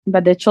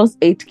but they chose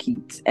 8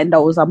 kids. And I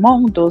was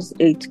among those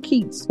 8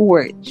 kids who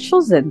were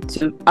chosen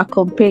to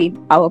accompany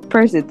our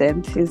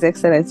president, His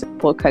Excellence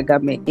Paul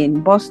KAGAME,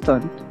 in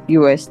Boston,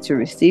 US, to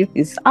receive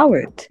his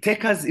award.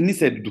 Take us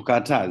inside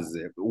Dukatas.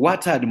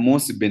 What are the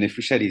most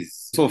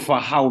beneficiaries so far?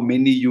 How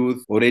many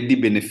youth already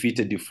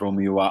benefited from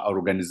your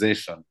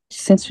organization?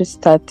 Since we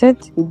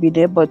started, we've been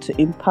able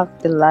to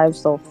impact the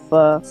lives of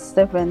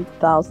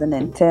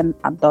 7,010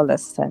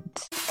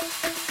 adolescents.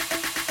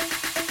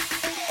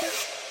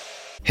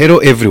 Hello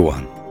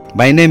everyone,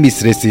 my name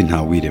is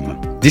Resinha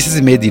Wirema. This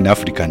is Made in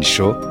African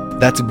show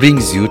that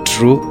brings you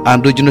true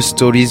and original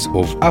stories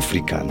of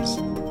Africans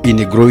in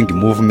a growing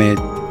movement,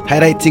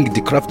 highlighting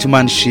the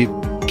craftsmanship,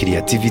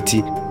 creativity,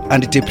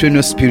 and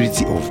entrepreneurial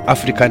spirit of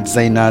African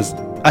designers,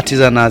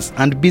 artisans,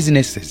 and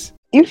businesses.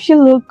 If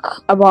you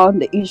look about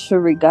the issue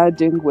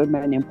regarding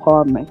women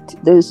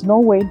empowerment, there is no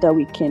way that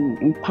we can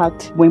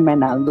impact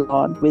women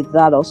alone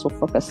without also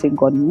focusing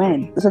on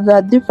men. So there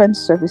are different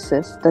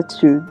services that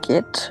you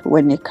get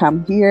when you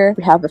come here.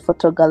 We have a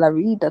photo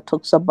gallery that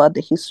talks about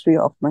the history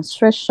of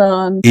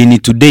menstruation. In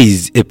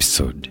today's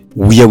episode,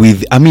 we are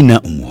with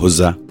Amina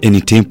Umuhoza, an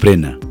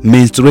entrepreneur,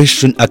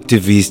 menstruation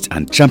activist,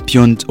 and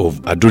champion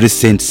of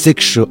adolescent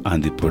sexual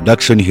and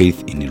reproduction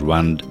health in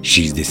Rwanda.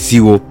 She is the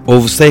CEO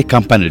of SAYE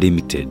Company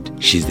Limited.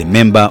 She is the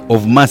member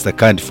of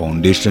MasterCard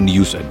Foundation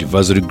Youth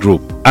Advisory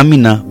Group.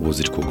 Amina was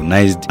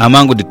recognized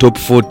among the top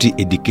 40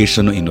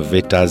 educational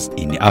innovators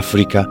in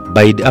Africa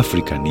by the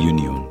African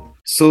Union.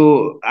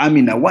 So,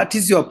 Amina, what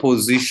is your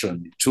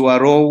position to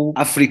allow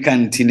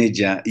African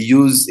teenager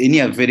use any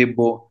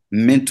available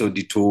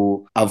method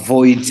to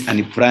avoid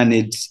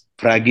unplanned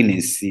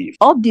pregnancy?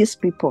 All these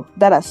people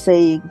that are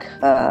saying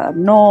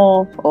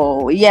no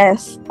or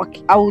yes,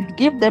 okay, I would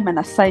give them an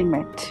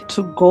assignment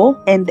to go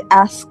and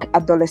ask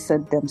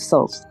adolescents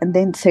themselves and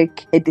then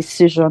take a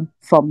decision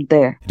from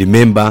there.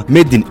 Remember,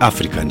 Made in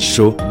African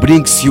show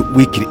brings you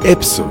weekly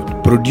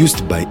episode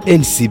produced by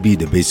NCB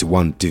The Base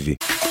One TV.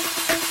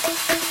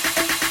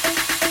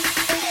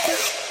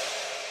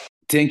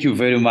 Thank you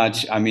very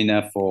much,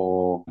 Amina,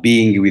 for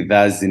being with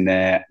us in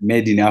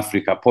Made in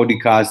Africa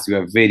podcast. We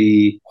are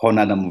very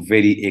honored. I'm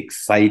very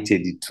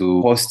excited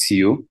to host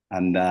you.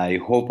 And I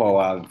hope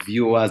our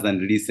viewers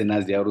and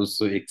listeners, they are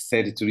also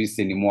excited to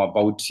listen more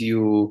about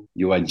you,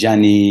 your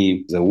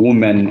journey, the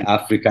woman,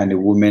 African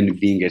woman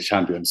being a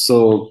champion.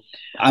 So,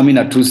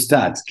 Amina, to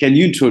start, can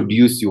you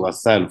introduce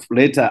yourself?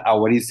 Let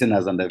our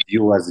listeners and the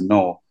viewers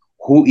know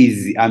who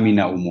is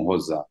Amina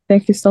Umuhoza.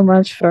 Thank you so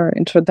much for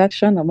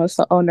introduction. I'm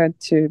also honored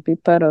to be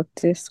part of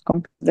this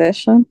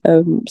conversation.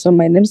 So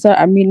my name is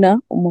Amina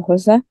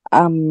Umuhoza.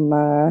 I'm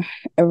a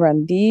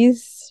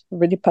Rwandese,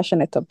 really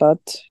passionate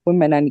about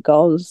women and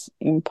girls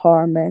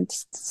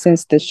empowerment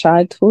since the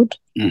childhood.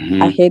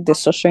 Mm-hmm. I head the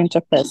social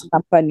enterprise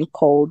company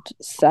called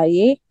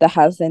SAYE that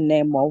has the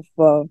name of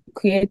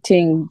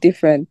creating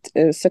different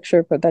sexual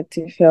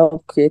reproductive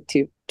health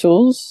creative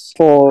tools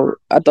for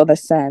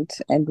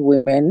adolescents and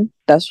women.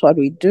 That's what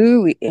we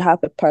do. We have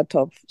a part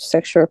of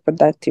sexual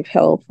reproductive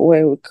health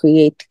where we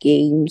create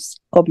games,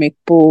 comic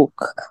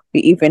book.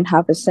 We even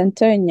have a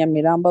center in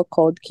Nyamirambo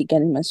called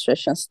Kigali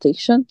Menstruation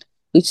Station,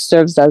 which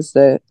serves as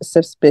a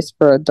safe space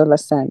for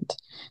adolescents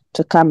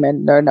to come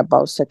and learn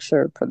about sexual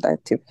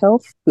reproductive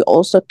health. We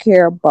also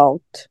care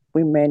about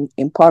women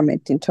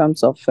empowerment in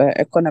terms of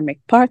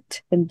economic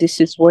part, and this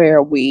is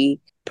where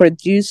we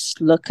produce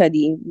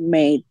locally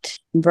made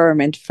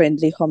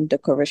environment-friendly home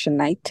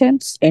decoration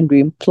items, and we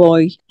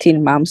employ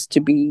teen moms to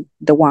be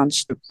the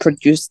ones to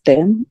produce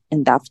them,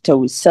 and after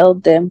we sell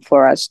them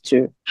for us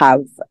to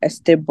have a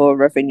stable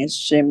revenue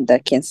stream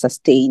that can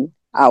sustain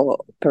our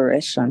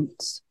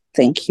operations.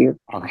 Thank you.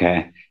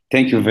 Okay.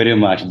 Thank you very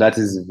much. That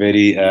is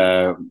very,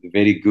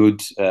 very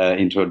good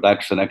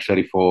introduction,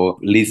 actually, for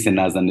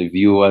listeners and the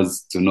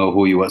viewers to know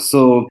who you are.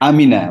 So,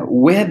 Amina,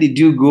 where did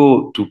you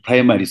go to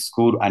primary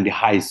school and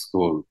high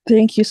school?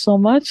 Thank you so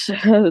much.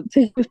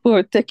 Thank you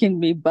for taking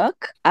me back.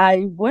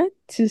 I went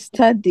to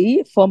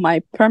study for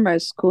my primary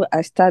school.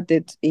 I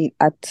studied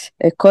at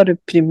École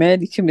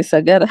Primaire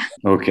Kimisagara.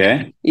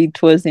 Okay.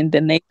 It was in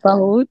the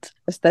neighborhood.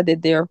 I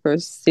studied there for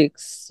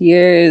 6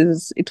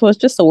 years. It was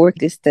just a work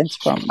distance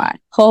from my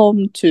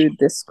home to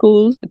the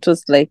school. It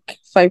was like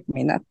 5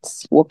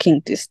 minutes walking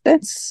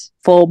distance.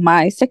 For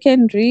my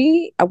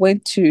secondary, I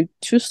went to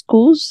 2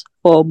 schools.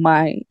 For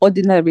my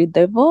ordinary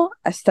level,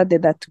 I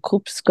studied at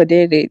Groupe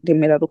Scolaire de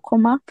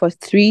Mirarukoma for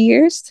 3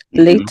 years.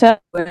 Mm-hmm. Later,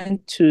 I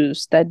went to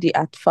study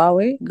at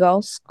FAWE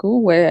Girls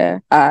School,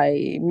 where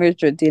I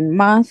majored in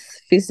math,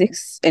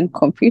 physics, and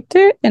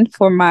computer. And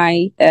for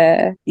my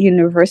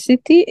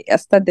university, I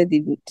studied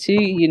in 2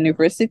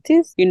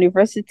 universities,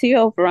 University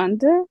of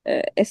Rwanda,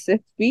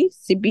 SFB,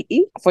 CBE,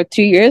 for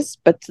 2 years.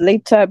 But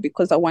later, because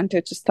because I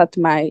wanted to start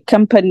my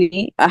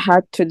company. I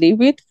had to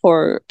leave it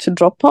to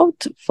drop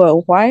out for a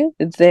while.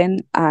 Then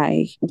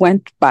I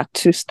went back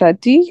to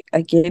study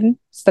again,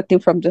 starting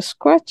from the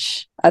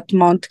scratch at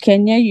Mount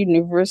Kenya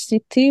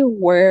University,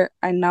 where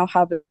I now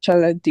have a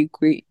bachelor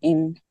degree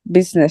in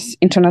business,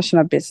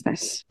 international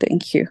business.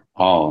 Thank you.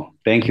 Oh,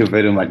 thank you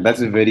very much.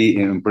 That's very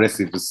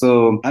impressive.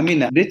 So,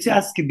 Amina, let's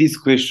ask this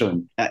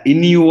question.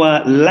 In your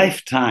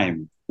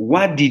lifetime,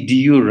 what did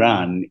you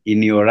learn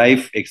in your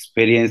life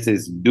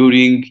experiences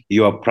during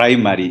your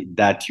primary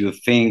that you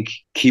think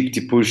kept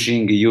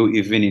pushing you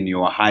even in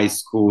your high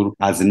school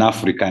as an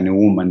African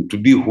woman to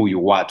be who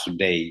you are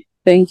today?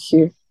 Thank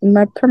you. In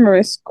my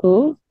primary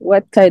school,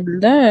 what I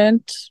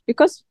learned,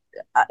 because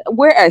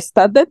where I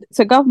studied, it's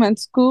a government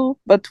school,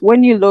 but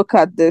when you look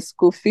at the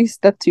school fees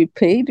that we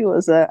paid, it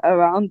was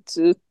around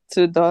 $2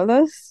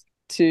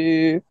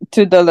 to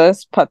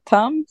 $2 per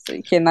term. So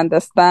you can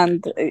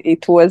understand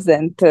it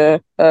wasn't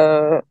a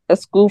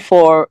school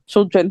for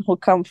children who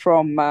come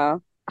from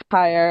a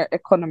higher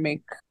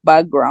economic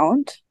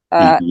background.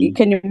 You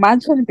can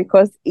imagine,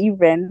 because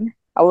even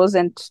I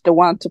wasn't the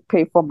one to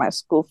pay for my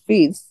school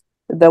fees.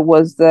 There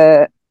was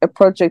a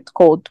project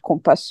called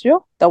Compassion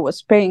that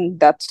was paying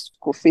that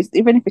school fees,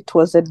 even if it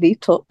was a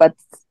little, but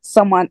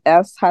someone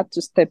else had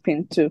to step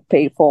in to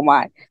pay for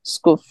my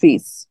school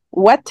fees.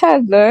 What I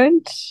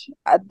learned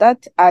at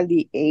that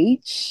early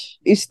age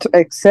is to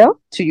excel,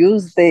 to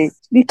use the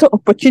little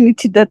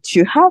opportunity that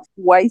you have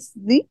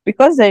wisely,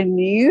 because I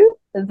knew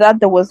that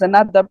there was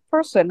another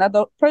project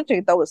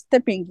that was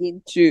stepping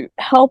in to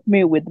help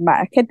me with my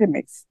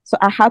academics. So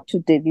I had to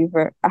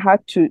deliver. I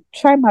had to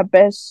try my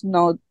best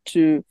not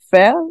to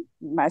fail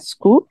my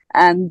school.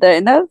 And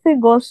another thing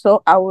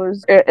also, I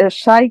was a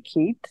shy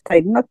kid.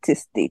 I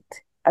noticed it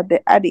at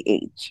the early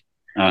age.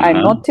 I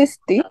noticed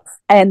it,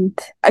 and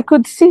I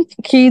could see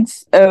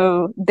kids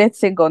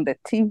dancing on the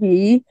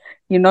TV.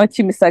 You know,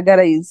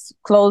 Chimisagara is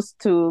close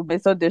to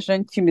Maison de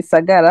Jeunes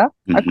Chimisagara.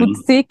 I could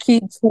see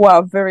kids who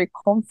are very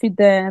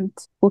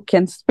confident, who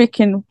can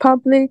speak in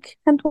public.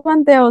 And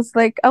one day I was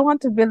like, I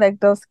want to be like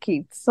those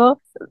kids.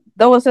 So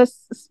there was a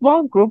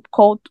small group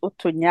called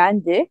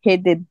Utunyanje,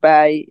 headed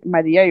by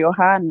Maria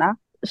Johanna.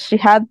 She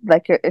had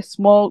like a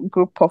small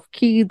group of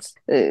kids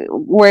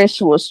where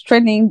she was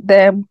training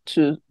them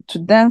to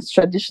dance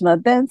traditional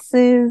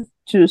dances,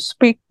 to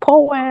speak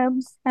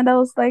poems. And I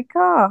was like,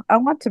 I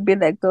want to be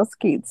like those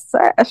kids. So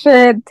I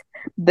shared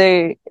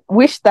the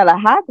wish that I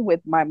had with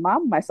my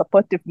mom, my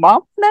supportive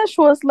mom. And then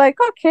she was like,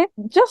 okay,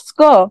 just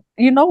go.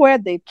 You know where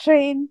they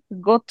train,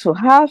 go to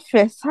her,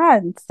 face her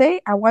and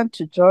say, I want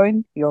to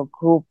join your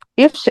group.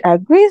 If she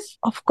agrees,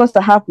 of course,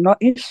 I have no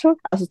issue.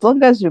 As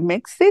long as you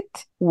mix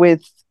it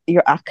with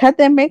your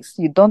academics,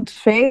 you don't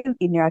fail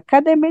in your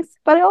academics.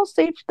 But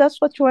also, if that's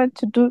what you want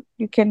to do,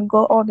 you can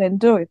go on and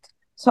do it.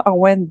 So I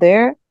went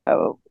there.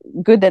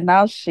 Good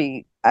enough,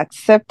 she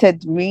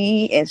accepted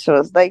me, and she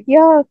was like,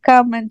 yeah,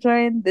 come and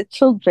join the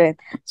children.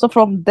 So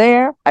from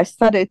there, I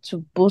started to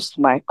boost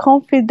my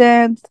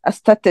confidence. I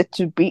started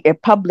to be a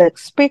public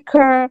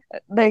speaker.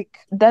 Like,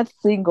 that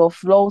thing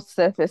of low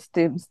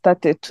self-esteem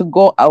started to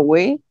go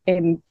away,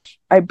 and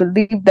I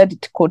believe that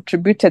it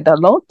contributed a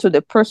lot to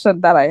the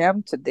person that I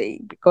am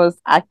today, because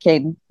I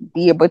can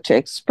be able to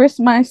express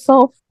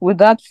myself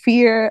without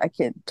fear. I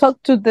can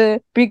talk to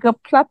the bigger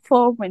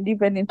platform and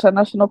even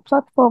international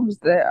platforms.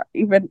 There are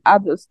even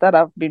others that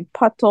I've been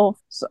part of.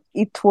 So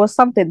it was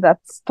something that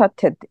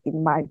started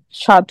in my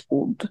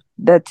childhood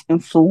that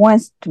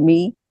influenced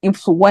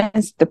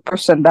the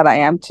person that I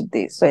am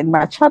today. So in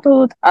my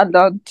childhood, I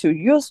learned to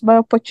use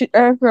my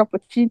every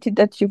opportunity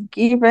that you've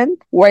given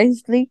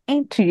wisely,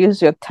 and to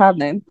use your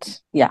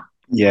talent.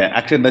 Yeah,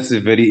 actually, that's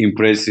very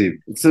impressive.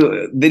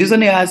 So the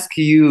reason I ask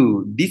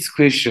you this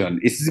question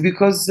is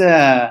because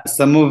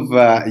some of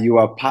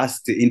your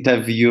past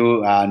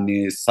interview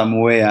and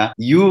somewhere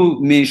you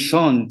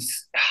mentioned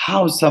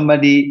how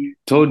somebody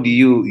told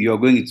you you're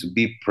going to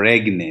be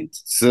pregnant.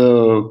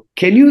 So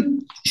can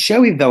you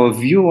share with our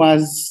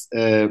viewers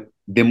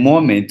the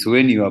moment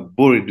when you are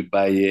bullied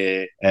by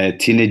a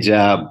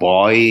teenager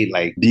boy?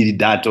 Like, did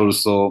that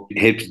also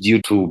help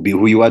you to be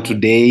who you are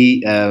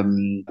today?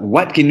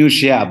 What can you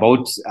share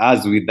about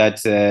us with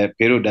that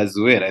period as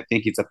well? I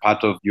think it's a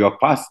part of your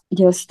past.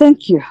 Yes,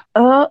 thank you.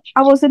 I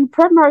was in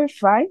primary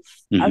 5.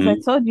 As I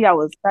told you, I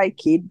was a shy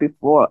kid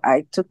before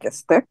I took a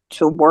step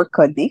to work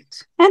on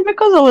it. And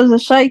because I was a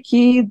shy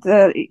kid,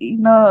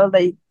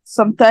 like,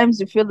 sometimes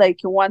you feel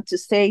like you want to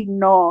say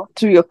no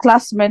to your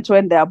classmates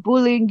when they are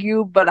bullying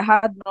you, but I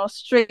had no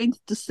strength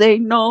to say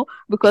no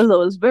because I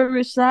was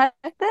very shy.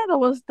 And then there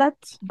was that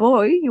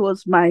boy, he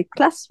was my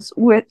classmate.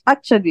 We were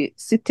actually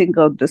sitting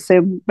on the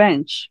same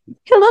bench.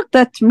 He looked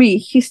at me.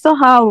 He saw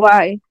how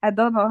I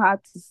don't know how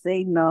to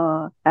say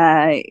no.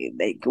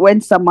 Like, when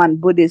someone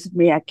bullies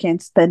me, I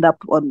can't stand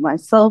up for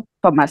myself.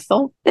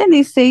 Then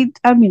he said,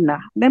 Amina,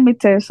 let me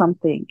tell you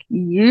something.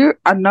 You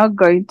are not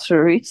going to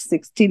reach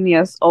 16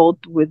 years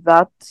old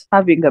without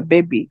having a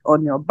baby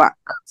on your back.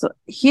 So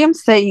him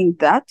saying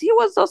that, he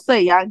was also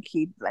a young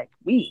kid like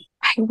me.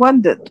 I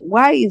wondered,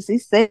 why is he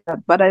saying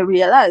that? But I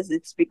realized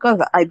it's because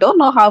I don't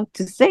know how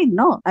to say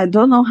no. I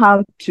don't know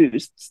how to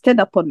stand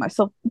up on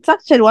myself. It's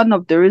actually one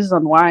of the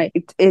reasons why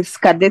it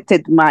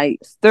escalated my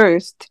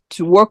thirst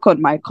to work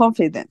on my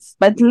confidence.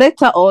 But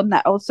later on,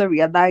 I also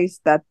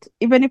realized that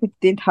even if it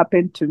didn't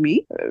happen to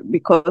me,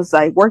 because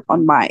I worked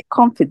on my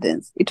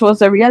confidence, it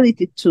was a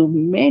reality to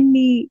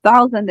many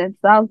thousand and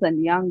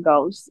thousand young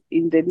girls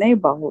in the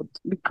neighborhood,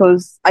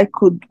 because I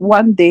could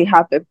one day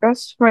have a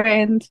best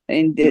friend,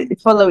 in the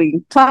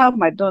following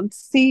term I don't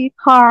see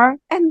her,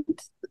 and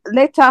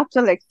later,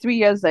 after like 3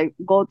 years, I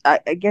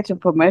get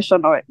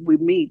information, or we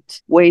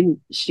meet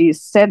when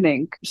she's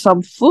selling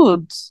some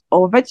foods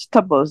or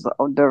vegetables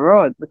on the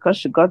road because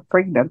she got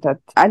pregnant at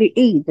early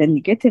age.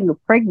 And getting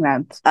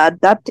pregnant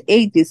at that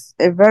age is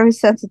a very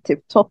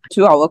sensitive topic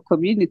to our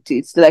community.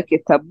 It's like a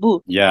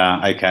taboo. Yeah,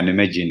 I can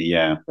imagine.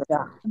 Yeah.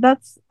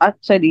 That's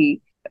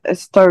actually a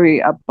story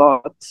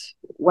about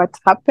what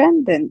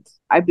happened, and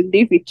I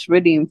believe it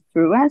really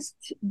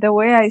influenced the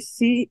way I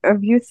see or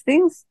view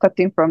things,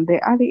 starting from the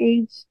early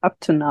age up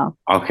to now.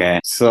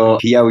 Okay, so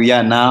here we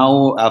are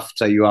now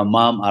after your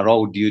mom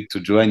allowed you to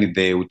join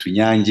the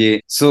Utunyanje.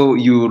 So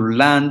you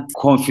learned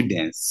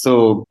confidence.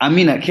 So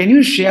Amina, can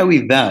you share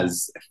with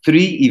us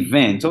 3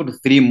 events or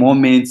 3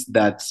 moments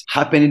that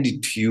happened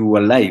to your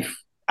life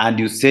and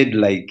you said,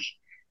 like,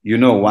 you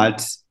know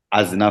what,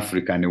 as an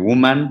African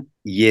woman,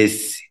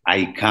 yes,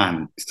 I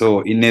can. So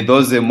in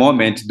those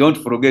moments, don't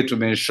forget to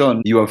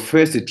mention your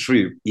first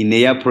trip in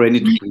airplane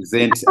to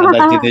present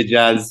other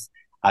teenagers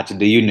at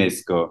the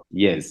UNESCO.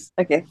 Yes.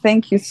 Okay,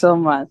 thank you so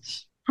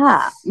much.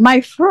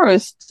 My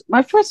first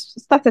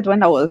started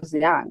when I was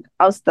young.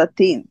 I was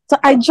 13. So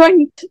I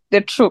joined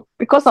the troop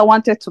because I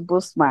wanted to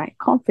boost my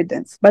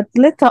confidence. But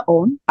later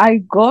on, I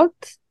got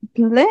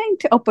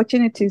plenty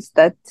opportunities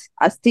that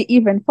are still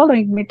even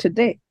following me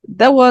today.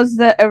 There was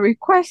a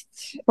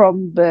request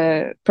from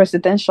the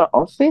presidential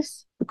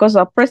office because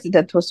our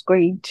president was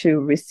going to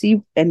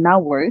receive an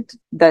award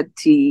that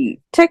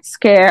he takes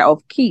care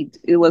of kids.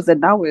 It was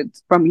an award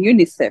from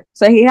UNICEF.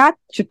 So he had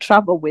to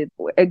travel with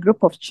a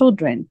group of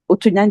children.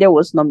 Utunyanja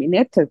was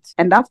nominated.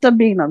 And after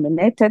being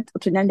nominated,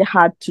 Utunyanja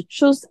had to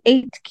choose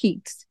 8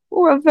 kids.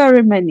 Who were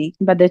very many,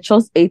 but they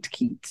chose 8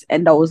 kids.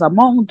 And I was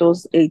among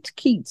those 8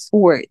 kids who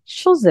were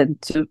chosen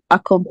to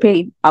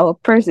accompany our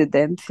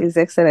president, His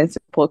Excellence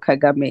Paul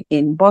KAGAME,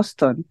 in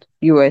Boston,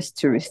 US,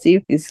 to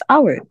receive his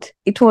award.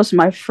 It was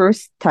my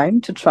first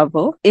time to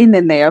travel in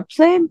an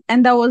airplane,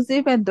 and I was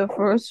even the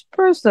first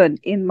person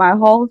in my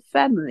whole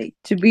family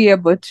to be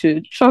able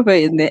to travel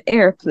in the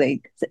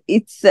airplane. So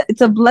it's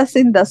a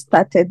blessing that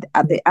started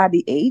at the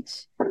early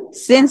age.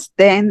 Since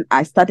then,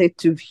 I started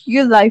to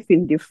view life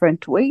in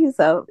different ways.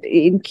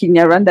 In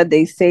Kinyarwanda,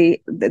 they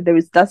say there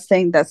is that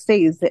saying that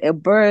says a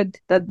bird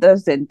that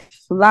doesn't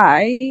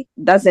fly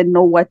doesn't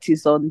know what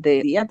is on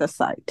the other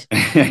side.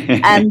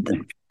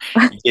 And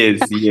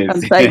yes.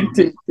 I'm trying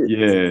to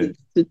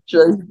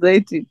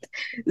translate it.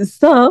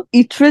 So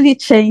it really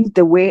changed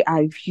the way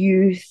I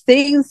view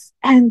things.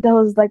 And I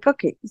was like,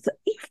 okay, so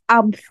if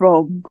I'm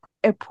from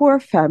a poor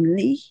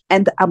family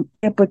and I'm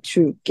able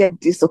to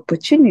get these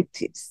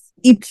opportunities,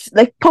 it's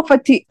like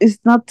poverty is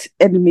not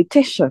a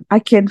limitation. I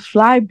can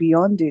fly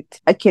beyond it.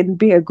 I can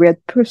be a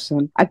great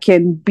person. I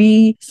can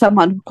be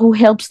someone who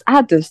helps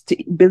others to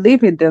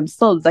believe in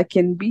themselves. I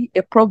can be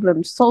a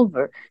problem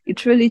solver.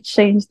 It really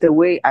changed the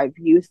way I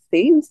view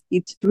things.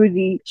 It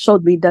really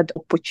showed me that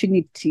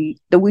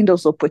the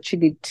windows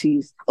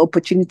opportunities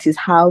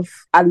have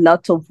a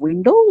lot of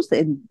windows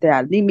and they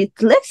are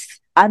limitless,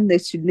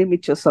 unless you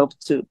limit yourself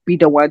to be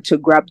the one to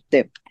grab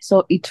them.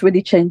 So it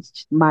really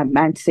changed my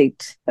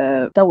mindset.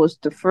 That was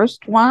the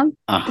first one.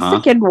 The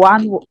second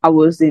one, I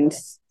was in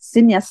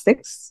senior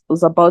 6. I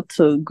was about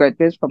to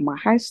graduate from my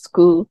high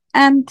school.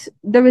 And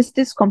there is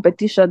this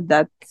competition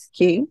that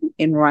came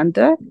in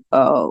Rwanda.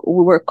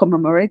 We were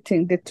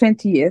commemorating the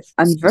 20th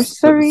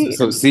anniversary.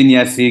 So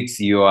senior 6,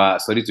 you are,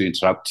 sorry to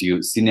interrupt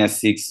you, senior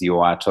 6, you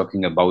are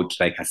talking about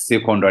like a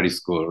secondary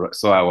school.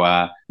 So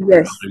our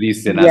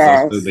listeners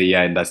also, they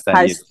understand.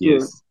 High school.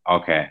 Yes.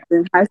 Okay.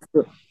 In high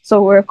school.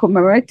 So we're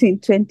commemorating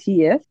 20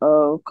 years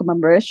of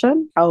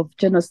commemoration of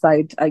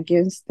genocide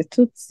against the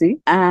Tutsi.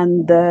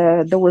 And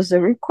there was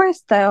a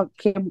request that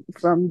came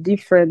from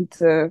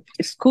different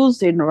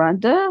schools in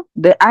Rwanda.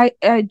 The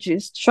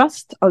IAG's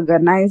Trust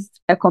organized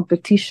a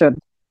competition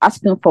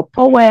asking for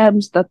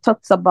poems that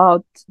talks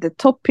about the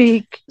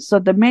topic. So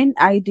the main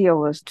idea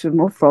was to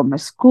move from a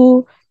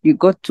school, you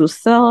go to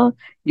cell,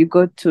 you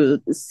go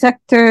to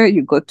sector,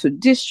 you go to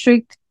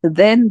district,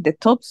 then the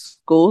top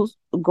schools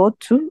go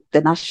to the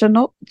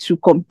national to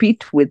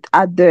compete with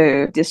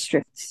other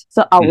districts.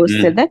 So I was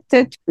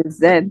selected to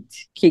present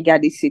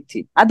Kigali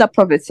City, other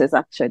provinces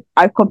actually.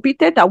 I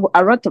competed,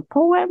 I wrote a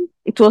poem.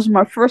 It was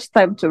my first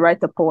time to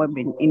write a poem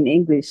in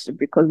English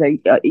because I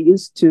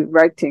used to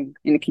writing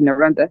in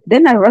Kinyarwanda.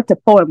 Then I wrote a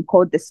poem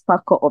called The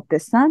Sparkle of the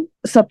Sun.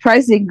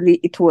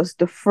 Surprisingly, it was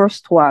the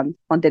first one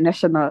on the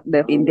national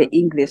level in the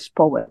English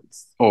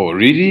poems. Oh,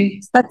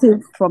 really?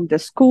 Starting from the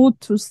school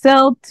to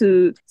cell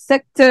to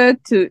sector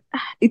to,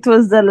 it was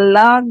was a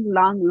long,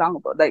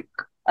 like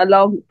a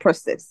long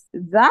process.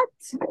 That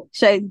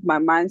changed my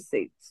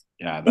mindset.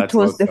 Yeah, It that's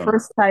was the awesome.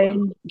 first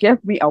time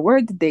gave me a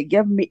word. They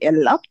gave me a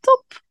laptop,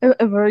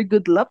 a very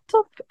good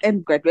laptop,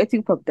 and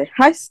graduating from the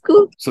high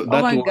school. So Oh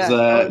that my was God,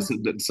 I was.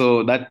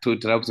 so that to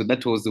interrupt, so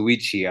that was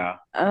which year?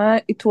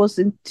 It was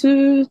in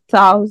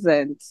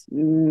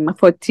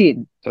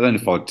 2014.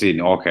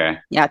 2014. Okay.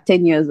 Yeah,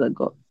 10 years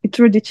ago. It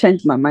really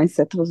changed my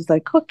mindset. I was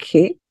like,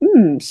 okay,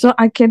 so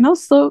I can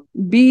also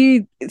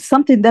be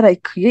something that I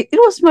create. It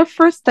was my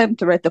first time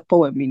to write a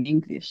poem in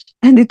English,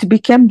 and it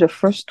became the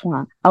first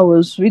one. I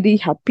was really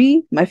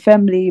happy. My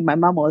family, my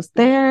mom was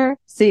there,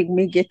 seeing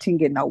me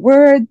getting an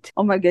award.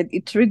 Oh my God,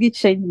 it really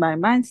changed my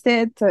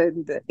mindset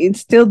and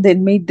instilled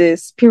in me the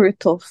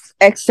spirit of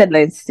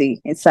excellency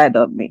inside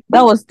of me.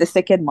 That was the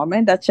second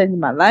moment that changed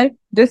my life.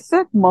 The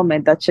third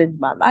moment that changed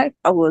my life,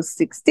 I was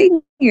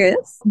 16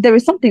 years. There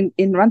is something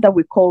in Rwanda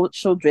we call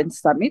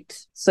Children's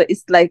Summit. So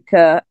it's like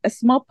a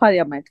small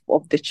parliament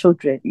of the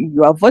children.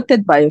 You are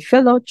voted by your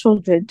fellow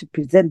children to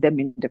present them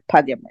in the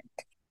parliament.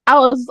 I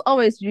was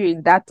always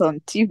viewing that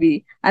on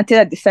TV until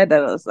I decided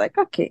I was like,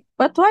 okay,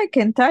 but why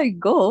can't I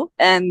go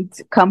and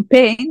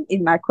campaign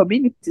in my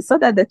community so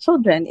that the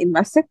children in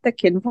my sector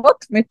can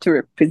vote me to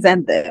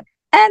represent them?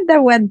 And I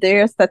went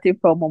there, starting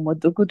from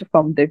Omodogudu,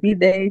 from the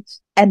village.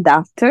 And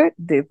after,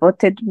 they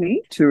voted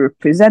me to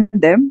represent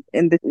them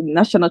in the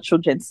National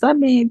Children's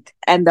Summit.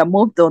 And I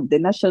moved on the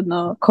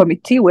National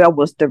Committee, where I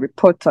was the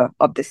reporter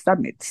of the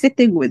summit,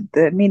 sitting with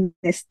the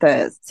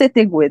ministers,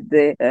 sitting with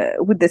the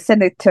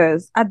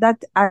senators at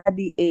that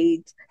early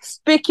age,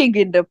 speaking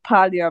in the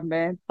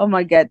parliament. Oh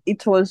my God,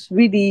 it was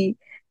really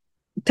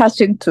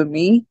touching to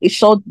me. It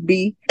showed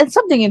me, and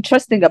something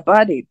interesting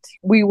about it,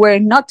 we were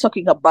not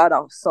talking about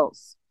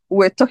ourselves.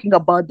 We're talking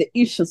about the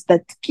issues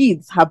that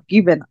kids have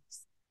given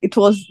us. It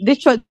was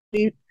literally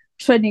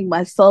training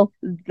myself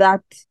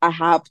that I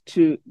have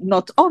to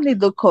not only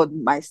look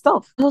on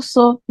myself,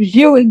 also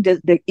viewing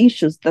the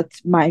issues that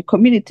my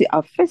community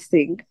are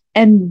facing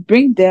and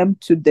bring them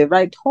to the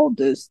right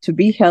holders to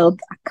be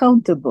held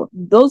accountable.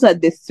 Those are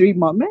the three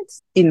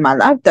moments in my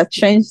life that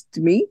changed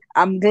me.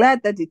 I'm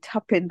glad that it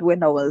happened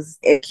when I was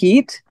a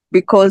kid,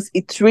 because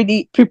it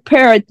really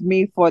prepared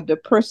me for the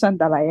person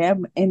that I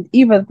am and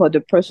even for the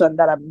person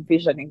that I'm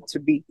envisioning to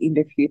be in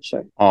the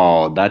future.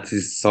 Oh, that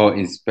is so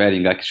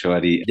inspiring,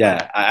 actually.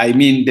 Yeah, I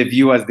mean, the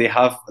viewers, they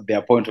have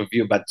their point of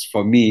view, but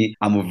for me,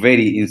 I'm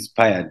very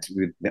inspired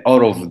with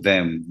all of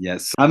them.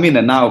 Yes. I mean,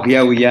 now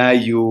here we are,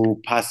 you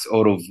pass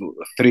all of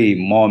three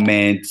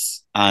moments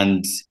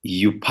and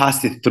you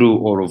passed through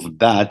all of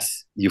that.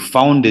 You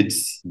founded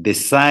the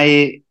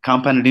SAYE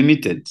Company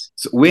Limited.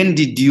 So when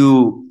did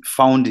you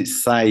found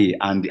SAYE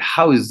and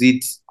how is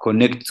it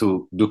connect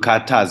to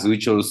Ducatas,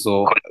 which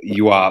also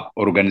your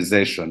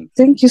organization?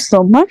 Thank you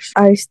so much.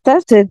 I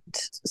started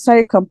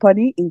SAYE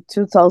Company in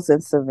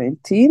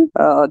 2017.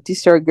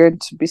 This year we're going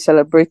to be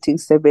celebrating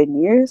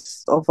 7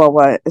 years of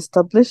our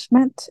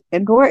establishment,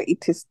 and where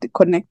it is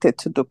connected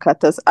to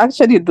Ducatas.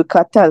 Actually,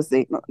 Ducatas,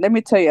 let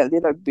me tell you a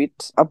little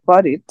bit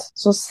about it.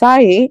 So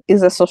SAYE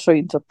is a social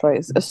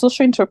enterprise. A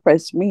social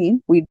enterprise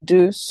means we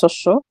do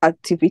social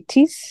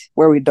activities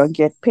where we don't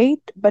get paid,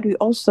 but we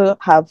also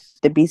have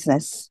the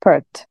business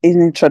part.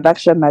 In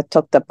introduction, I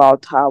talked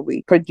about how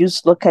we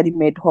produce locally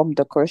made home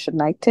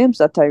decoration items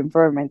that are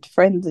environment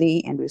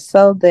friendly, and we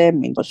sell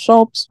them in the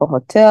shops, for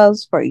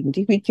hotels, for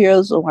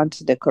individuals who want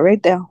to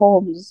decorate their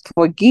homes,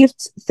 for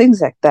gifts,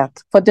 things like that.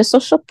 For the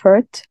social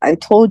part, I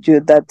told you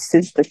that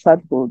since the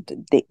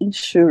childhood, the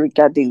issue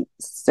regarding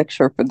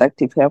sexual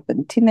reproductive health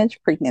and teenage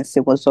pregnancy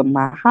was on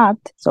my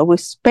heart. So we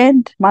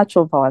spend much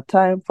of our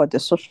time for the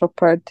social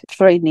part,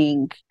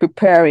 training,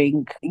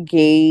 preparing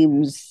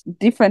games,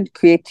 different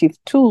creative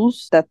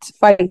tools that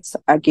fights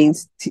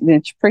against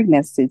teenage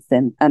pregnancies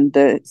and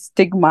the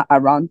stigma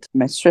around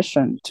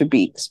menstruation, to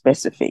be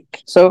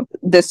specific. So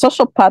the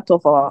social part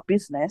of our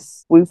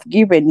business, we've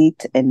given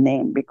it a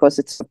name because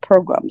it's a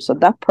program. So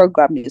that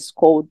program is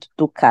called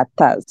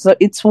Ducatas. So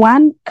it's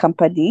one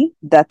company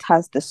that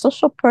has the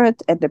social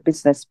part and the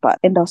business part.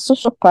 And our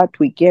social part,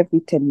 we gave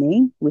it a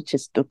name, which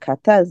is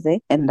Ducatas,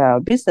 and our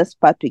business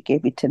part, we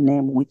gave it a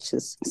name, which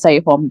is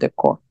SAYE Home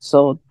Decor.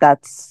 So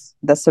that's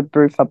a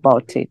brief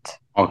about it.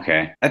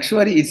 Okay.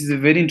 Actually, it is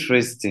very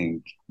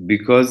interesting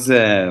because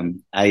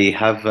I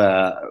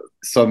have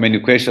so many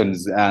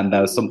questions,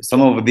 and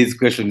some of these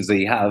questions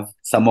they have,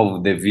 some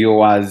of the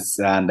viewers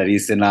and the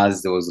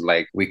listeners, they was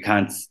like, we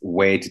can't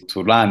wait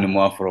to learn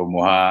more from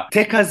her.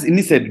 Take us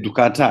inside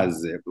Ducatas.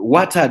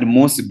 What are the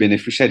most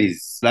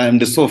beneficiaries?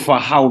 And so far,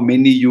 how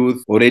many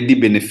youth already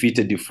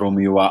benefited from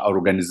your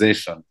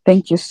organization?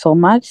 Thank you so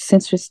much.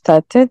 Since we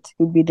started,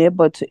 we've been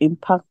able to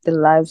impact the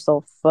lives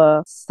of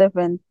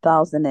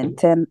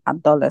 7,010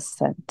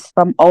 adolescents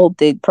from all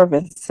the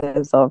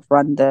provinces of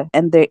Rwanda.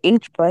 And their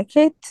age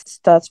bracket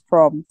starts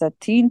from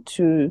 13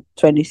 to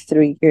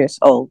 23 years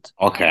old.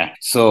 Okay.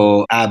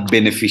 So are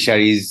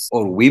beneficiaries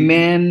or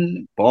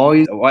women,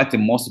 boys? What are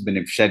most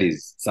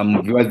beneficiaries?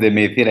 Some viewers, they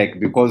may feel like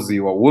because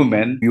you are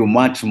women, you're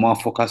much more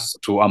focused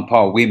to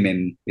empower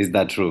women. Is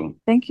that true?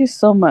 Thank you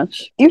so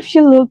much. If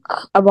you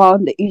look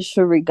around the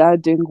issue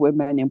regarding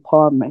women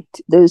empowerment,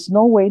 there is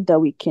no way that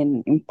we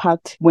can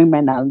impact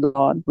women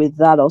alone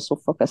without also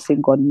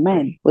focusing on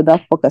men,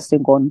 without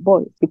focusing on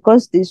boys.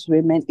 Because these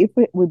women, if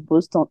we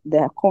boost on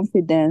their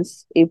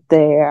confidence, if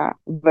they are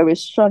very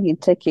strong in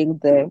taking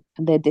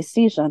their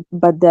decision,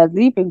 but they're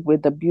living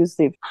with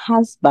abusive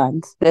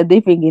husbands, they're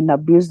living in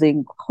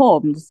abusing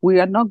homes, we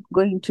are not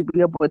going to be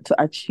able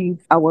to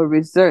achieve our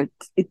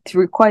results. It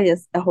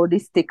requires a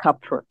holistic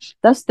approach.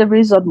 That's the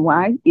reason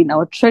why in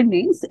our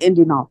trainings and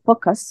in our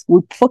focus, we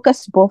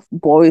focus both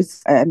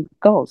boys and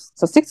girls.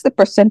 So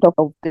 60%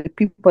 of the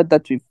people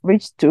that we've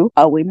reached to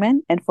are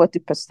women and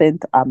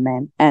 40% are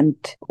men. And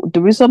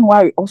the reason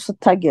why we also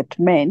target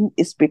men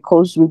is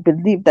because we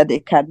believe that they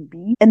can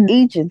be an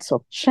agent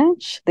of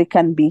change. They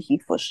can be he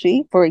for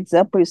she. For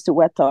example, you see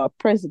what our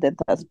president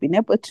has been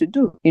able to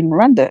do in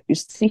Rwanda. You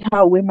see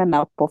how women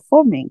are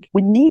performing.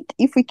 We need,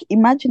 if we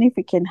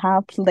can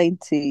have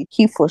plenty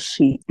he for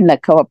she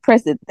like our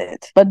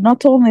president, but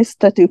not only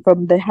starting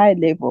from the high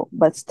level,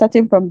 but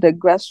starting from the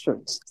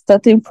grassroots,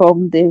 starting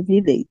from the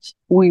village,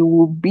 we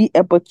will be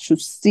able to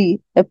see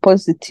a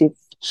positive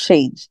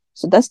change.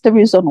 So that's the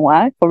reason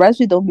why, for us,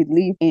 we don't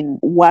believe in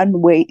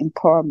one-way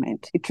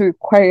empowerment. It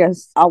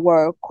requires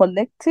our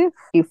collective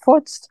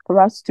efforts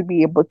for us to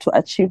be able to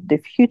achieve the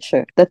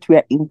future that we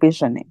are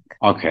envisioning.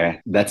 Okay,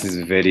 that is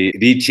very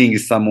reaching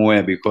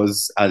somewhere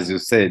because, as you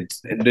said,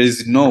 there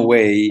is no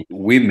way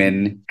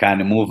women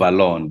can move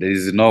alone. There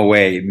is no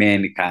way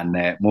men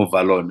can move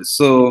alone.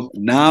 So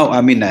now,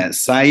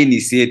 SAYE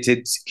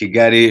initiated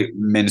Kigali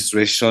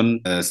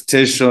menstruation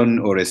station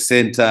or a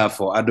center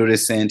for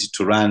adolescents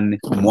to learn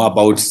more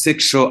about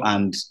sexual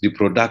and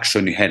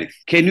reproduction health.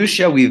 Can you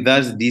share with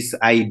us this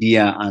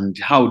idea and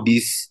how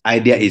this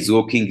idea is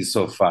working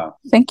so far?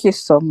 Thank you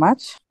so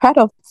much. Part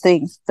of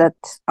things that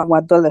our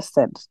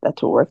adolescents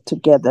that work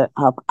together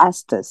have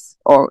asked us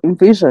or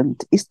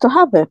envisioned is to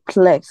have a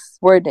place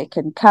where they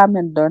can come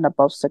and learn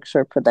about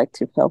sexual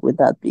reproductive health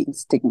without being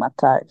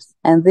stigmatized.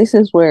 And this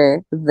is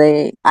where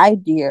the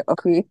idea of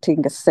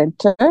creating a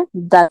center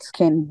that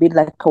can be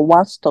like a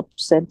one-stop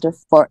center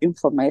for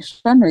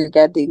information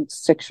regarding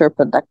sexual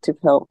reproductive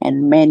health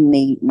and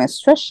mainly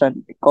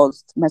menstruation,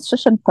 because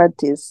menstruation part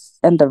is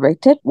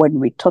underrated when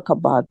we talk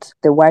about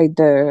the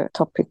wider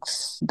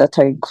topics that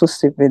are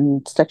inclusive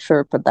in sexual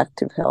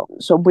reproductive health.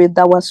 So with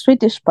our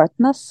Swedish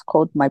partners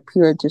called My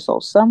Period is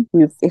Awesome,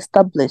 we've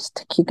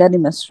established Kigali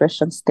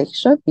Menstruation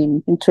Station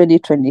in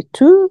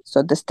 2022.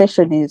 So the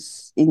station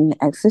is in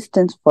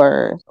existence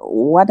for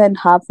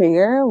 1.5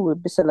 years. We'll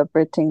be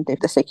celebrating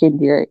the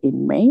second year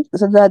in May.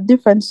 So there are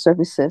different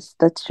services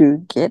that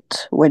you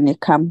get when you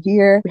come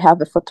here. We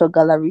have a photo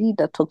gallery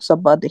that talks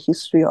about the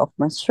history of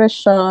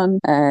menstruation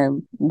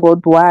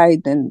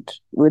worldwide and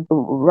with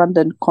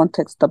Rwandan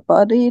context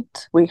about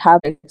it. We have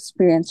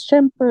experience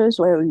chambers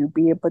where you'll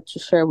be able to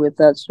share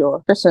with us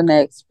your personal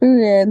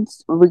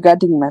experience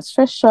regarding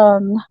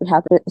menstruation. We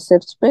have a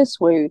safe space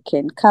where you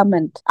can come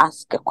and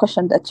ask a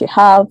question that you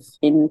have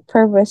in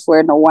privacy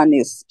where no one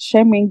is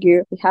shaming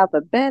you. We have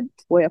a bed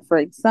where, for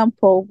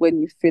example,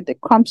 when you feel the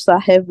cramps are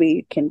heavy,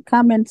 you can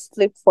come and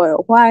sleep for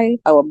a while.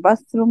 Our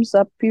bathrooms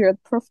are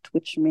period-proofed,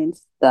 which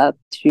means that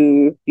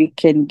you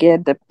can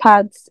get the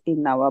pads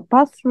in our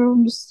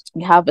bathrooms.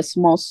 We have a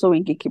small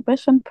sewing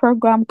incubation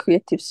program,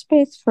 creative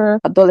space for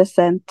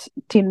adolescent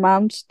teen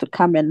moms to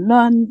come and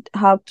learn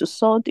how to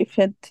sew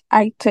different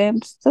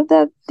items. So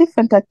there are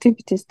different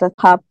activities that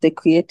have the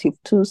creative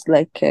tools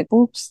like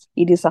books.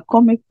 It is a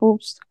comic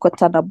books,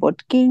 Cortana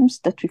board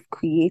games that we've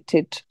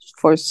created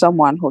for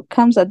someone who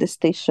comes at the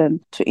station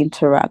to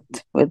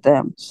interact with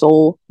them.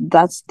 So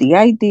that's the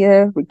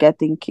idea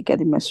regarding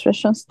Kigali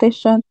Menstruation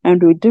Station.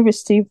 And we do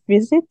receive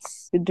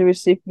visits. We do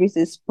receive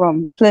visits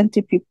from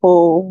plenty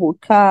people who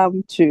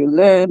come to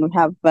learn.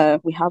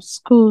 We have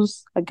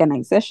schools,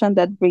 organizations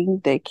that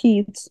bring their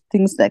kids,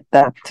 things like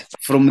that.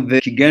 From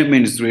the Kigali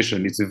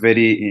menstruation, it's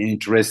very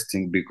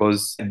interesting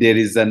because there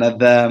is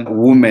another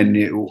woman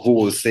who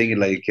was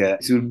saying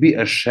it would be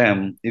a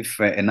shame if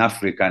an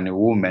African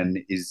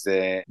woman is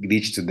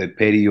reached the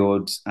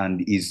period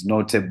and is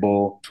not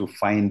able to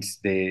find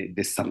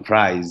the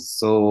surprise.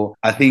 So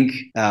I think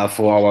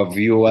for our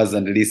viewers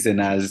and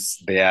listeners,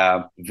 they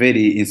are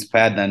very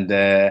inspired and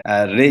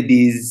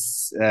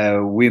ladies,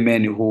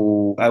 women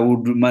who I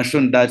would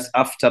mention that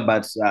after,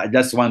 but I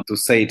just want to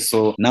say it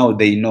so now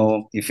they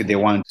know if they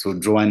want to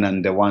join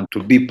and they want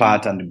to be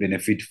part and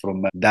benefit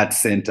from that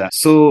center.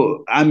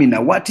 So,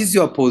 Amina, what is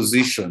your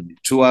position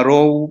to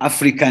allow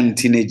African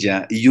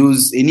teenager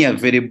use any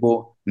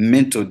available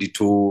method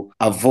to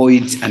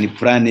avoid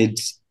unplanned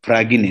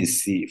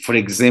pregnancy? For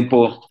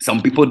example,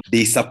 some people,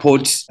 they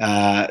support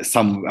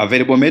some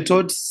available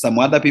methods. Some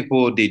other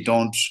people, they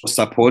don't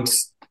support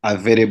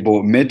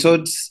available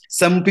methods.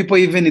 Some people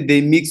even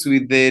they mix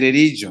with the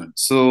religion.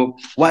 So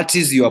what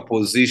is your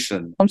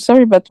position? I'm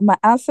sorry, but my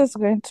answer is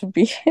going to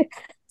be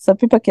some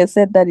people can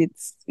say that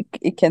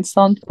it can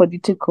sound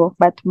political,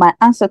 but my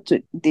answer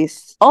to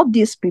this, all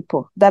these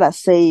people that are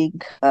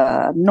saying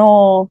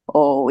no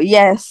or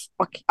yes,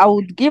 okay, I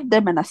would give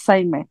them an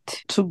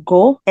assignment to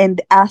go and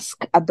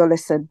ask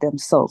adolescents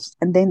themselves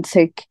and then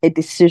take a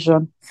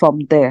decision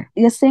from there.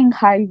 You're seeing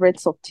high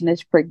rates of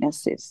teenage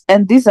pregnancies,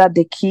 and these are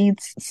the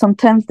kids.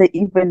 Sometimes they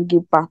even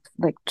give birth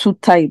like 2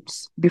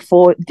 times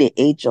before the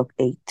age of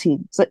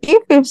 18. So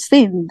if we've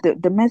seen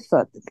the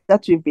method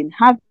that we've been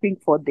having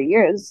for the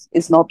years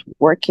is not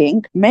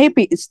working,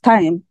 maybe it's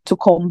time to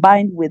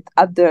combine with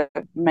other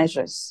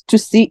measures to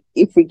see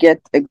if we get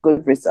a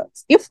good result.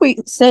 If we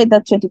say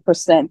that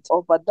 20%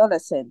 of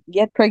adolescents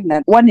get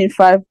pregnant, 1 in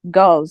 5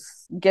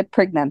 girls get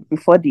pregnant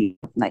before the age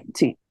of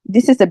 19.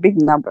 This is a big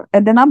number,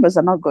 and the numbers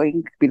are not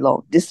going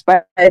below,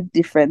 despite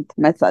different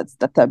methods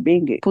that are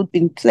being put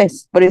in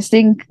place. But you're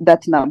seeing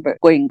that number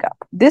going up.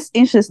 This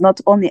issue is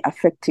not only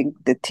affecting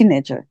the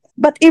teenager,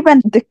 but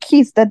even the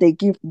kids that they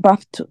give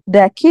birth to.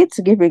 There are kids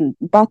giving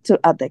birth to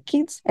other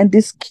kids, and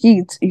these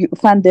kids, you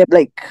find them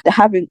like they're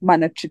having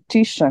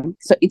malnutrition.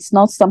 So it's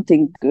not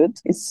something good.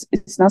 It's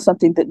not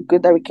something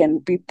good that we can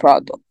be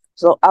proud of.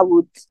 So I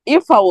would,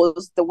 if I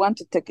was the one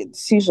to take a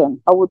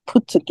decision, I would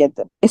put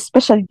together,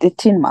 especially the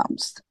teen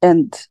moms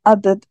and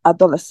other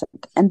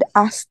adolescents, and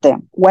ask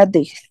them what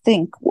they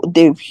think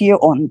they hear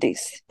on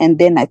this. And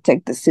then I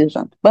take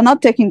decision. But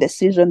not taking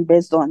decision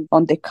based on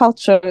the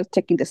culture,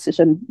 taking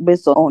decision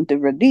based on the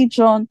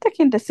religion,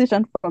 taking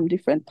decision from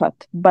different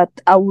parts. But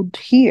I would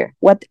hear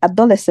what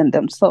adolescents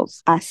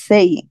themselves are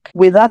saying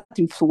without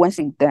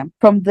influencing them.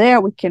 From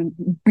there, we can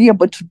be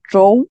able to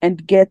draw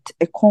and get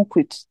a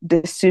concrete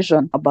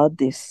decision about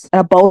this.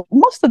 About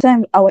most of the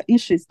time, our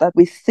issue is that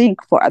we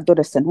think for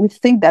adolescents, we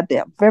think that they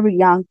are very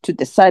young to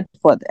decide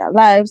for their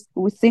lives.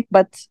 We think,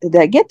 but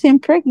they're getting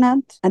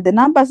pregnant and the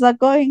numbers are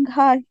going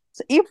high.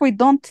 So if we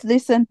don't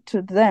listen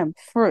to them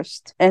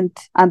first and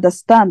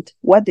understand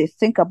what they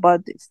think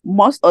about this,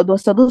 most of the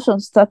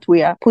solutions that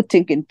we are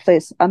putting in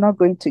place are not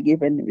going to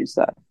give any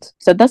result.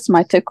 So that's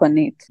my take on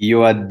it.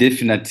 You are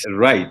definitely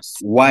right.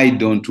 Why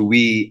don't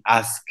we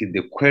ask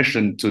the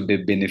question to the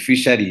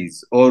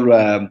beneficiaries or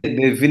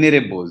the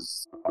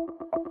vulnerables?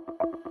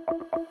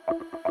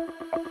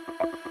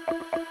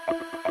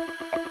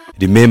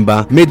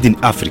 Remember, Made in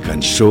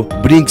African Show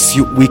brings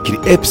you weekly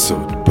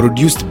episode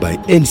produced by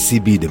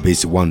NCB The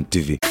Base 1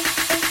 TV.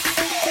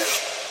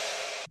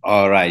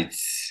 All right.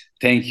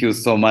 Thank you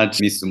so much,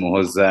 Ms.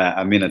 Umuhoza,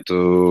 Amina,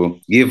 to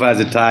give us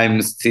the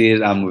time.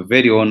 Still, I'm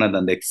very honored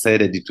and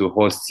excited to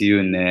host you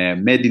in a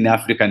Made in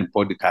African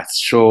podcast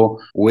show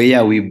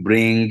where we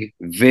bring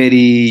very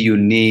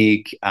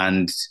unique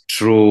and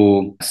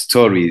true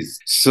stories.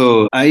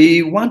 So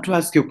I want to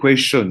ask you a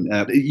question.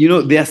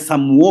 There are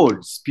some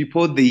words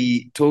people,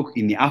 they talk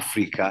in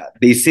Africa.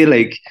 They say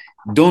like,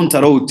 don't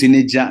allow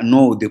teenager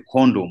know the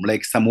condom,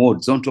 like some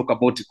words. Don't talk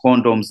about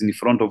condoms in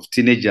front of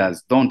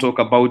teenagers. Don't talk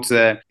about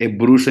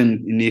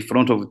abortion in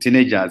front of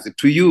teenagers.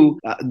 To you,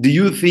 do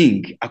you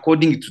think,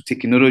 according to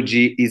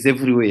technology, is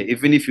everywhere?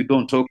 Even if you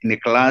don't talk in a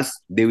class,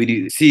 they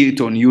will see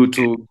it on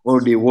YouTube or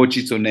they watch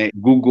it on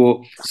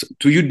Google. So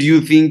to you, do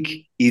you think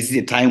is it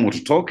a time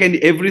to talk and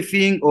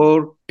everything,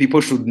 or people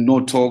should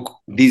not talk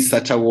these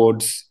such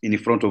words in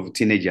front of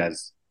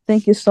teenagers?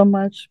 Thank you so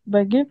much.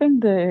 By giving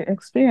the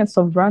experience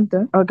of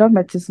Rwanda, our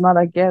government is not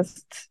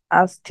against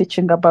us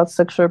teaching about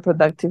sexual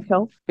reproductive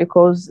health,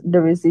 because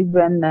there is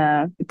even,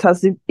 it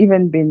has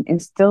even been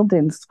instilled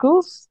in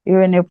schools,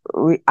 even if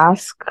we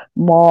ask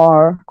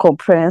more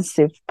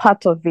comprehensive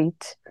part of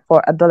it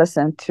for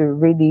adolescents to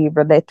really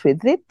relate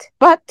with it.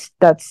 But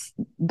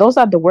those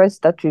are the words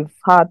that we've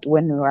heard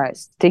when we were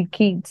still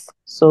kids.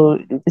 So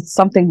it's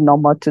something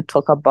normal to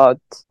talk about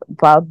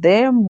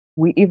them.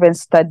 We even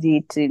study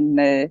it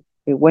in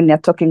when you're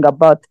talking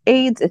about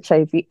AIDS,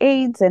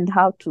 HIV/AIDS, and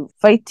how to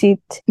fight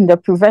it. In the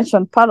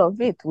prevention part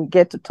of it, we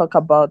get to talk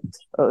about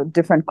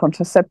different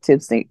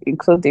contraceptives,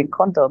 including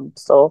condoms.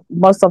 So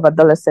most of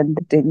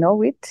adolescents, they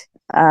know it.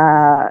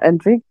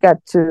 And regard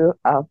to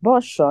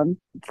abortion,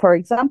 for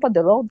example,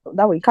 the law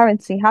that we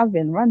currently have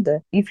in Rwanda,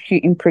 if you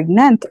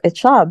impregnate a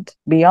child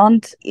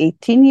beyond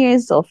 18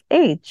 years of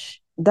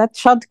age, that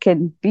child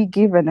can be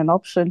given an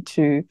option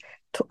to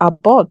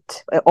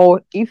abort.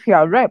 Or if you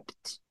are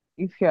raped,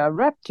 you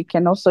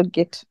can also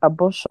get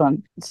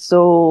abortion.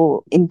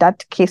 So in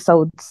that case, I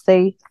would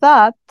say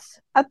that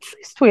at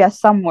least we are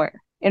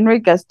somewhere. In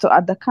regards to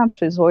other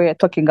countries where you're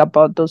talking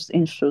about those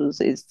issues,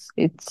 it's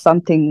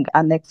something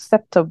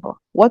unacceptable.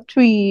 What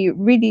we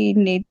really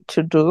need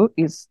to do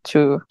is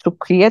to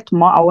create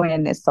more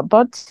awareness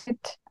about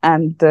it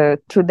and to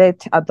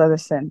let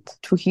adolescents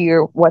to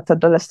hear what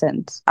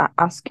adolescents are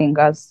asking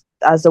us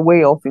as a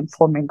way of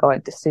informing our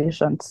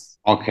decisions.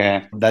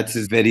 Okay, that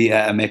is very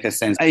makes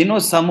sense. I know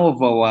some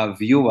of our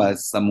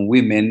viewers, some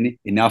women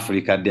in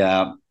Africa, they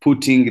are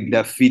putting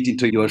their feet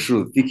into your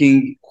shoes,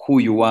 thinking who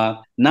you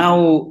are.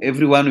 Now,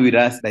 everyone will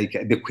ask like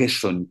the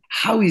question,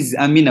 how is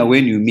Amina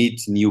when you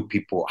meet new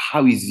people?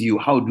 How is you?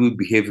 How do you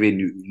behave when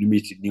you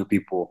meet new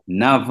people?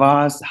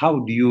 Nervous? How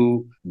do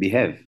you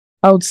behave?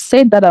 I would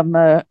say that I'm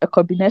a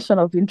combination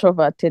of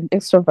introvert and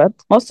extrovert.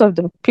 Most of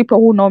the people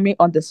who know me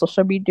on the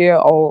social media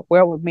or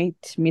where we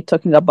meet me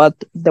talking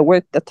about the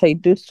work that I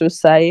do through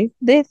SAYE,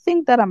 they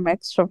think that I'm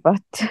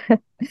extrovert.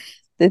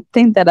 They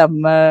think that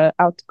I'm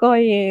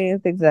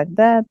outgoing, things like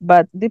that.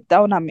 But deep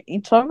down, I'm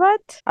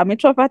introvert. I'm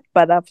introvert,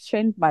 but I've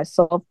trained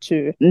myself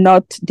to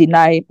not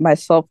deny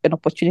myself an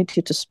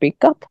opportunity to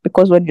speak up.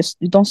 Because when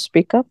you don't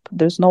speak up,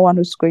 there's no one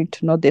who's going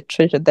to know the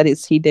treasure that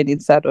is hidden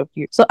inside of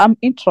you. So I'm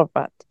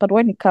introvert. But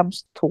when it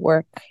comes to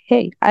work,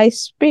 hey, I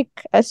speak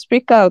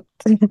out.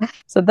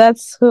 So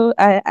that's who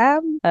I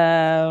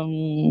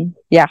am.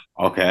 Yeah.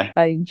 Okay.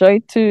 I enjoy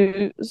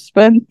to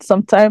spend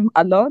some time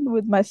alone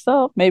with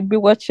myself, maybe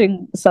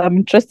watching some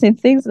interesting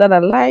things that I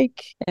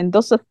like and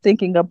also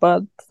thinking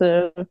about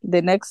the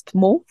next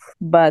move.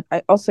 But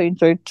I also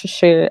enjoy to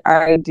share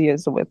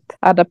ideas with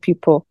other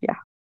people. Yeah.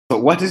 So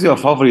what is your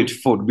favorite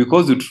food?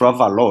 Because you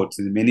travel a lot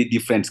in many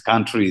different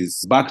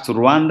countries. Back to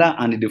Rwanda,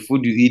 and the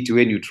food you eat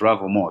when you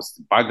travel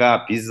most?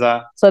 Burger,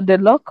 pizza? So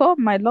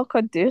my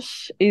local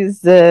dish is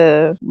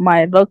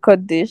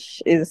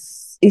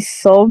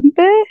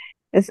isombe.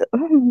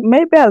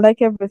 Maybe I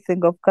like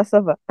everything of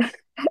cassava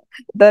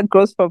that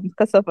grows from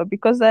cassava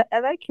because I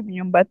like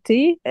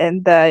myumbati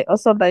and I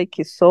also like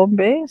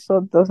isombe.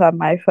 So those are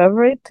my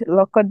favorite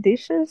local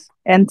dishes.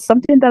 And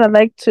something that I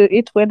like to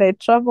eat when I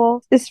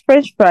travel is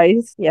French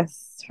fries.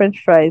 Yes,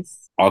 French fries.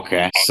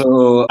 Okay.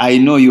 So I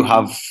know you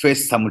have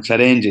faced some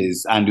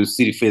challenges and you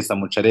still face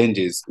some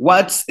challenges.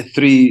 What's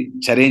 3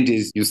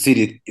 challenges you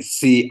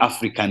see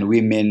African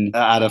women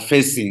are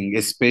facing,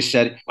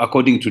 especially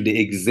according to the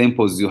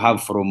examples you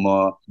have from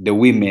the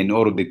women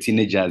or the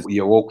teenagers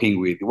you're working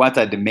with? What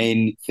are the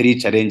main 3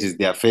 challenges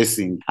they are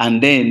facing?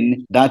 And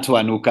then that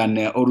one, you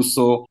can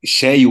also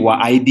share your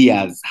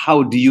ideas.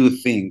 How do you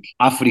think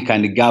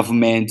African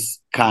governments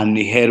can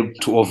help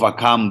to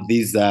overcome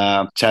these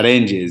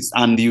challenges?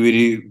 And you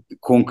will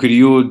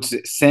conclude,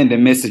 send a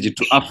message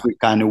to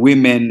African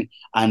women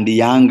and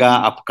younger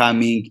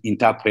upcoming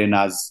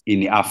entrepreneurs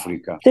in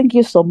Africa. Thank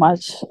you so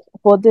much.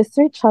 For the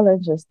 3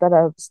 challenges that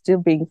are still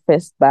being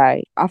faced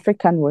by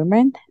African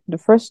women, the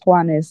first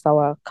one is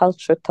our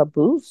cultural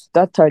taboos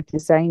that are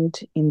designed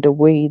in the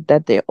way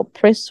that they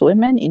oppress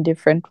women in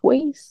different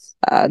ways.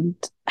 And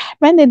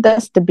mainly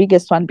that's the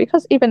biggest one,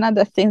 because even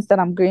other things that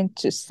I'm going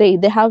to say,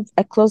 they have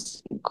a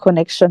close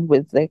connection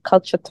with the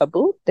culture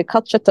taboo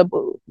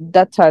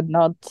that are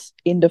not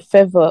in the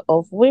favor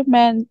of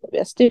women. We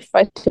are still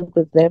fighting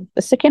with them.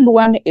 The second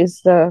one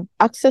is the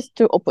access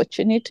to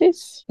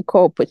opportunities,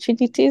 equal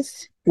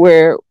opportunities,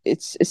 where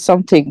it's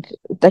something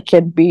that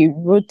can be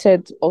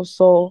rooted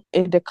also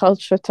in the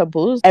culture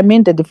taboos. I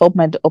mean, the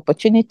development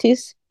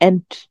opportunities.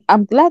 And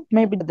I'm glad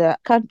maybe the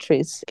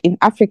countries in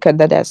Africa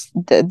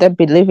that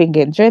be living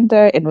in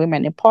gender and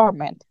women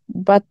empowerment.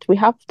 But we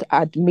have to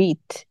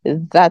admit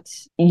that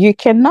you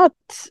cannot,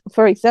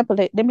 for example,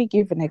 let me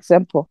give an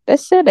example.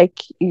 Let's say like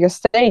you're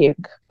saying,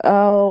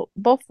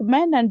 both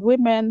men and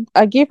women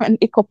are given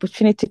equal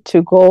opportunity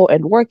to go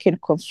and work in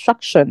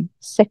construction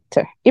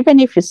sector. Even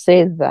if you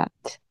say that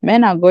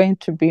men are going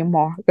to be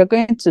more, you're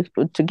going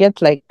to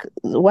get like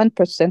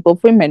 1%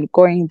 of women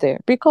going there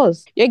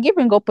because you're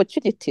giving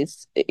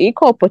opportunities,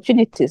 equal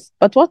opportunities.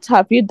 But what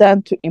have you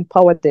done to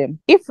empower them?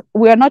 If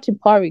we are not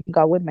empowering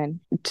our women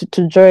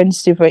to join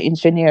civil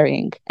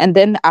engineering, and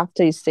then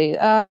after you say,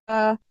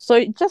 so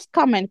you just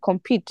come and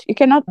compete. You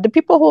cannot, the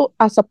people who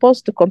are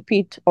supposed to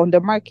compete on the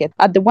market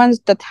are the ones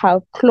that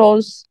have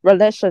close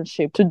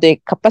relationship to the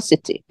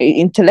capacity,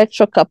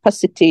 intellectual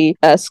capacity,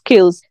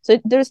 skills. So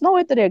there is no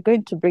way that they're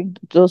going to bring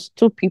those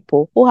 2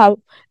 people who have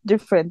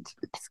different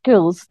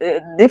skills,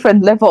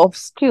 different level of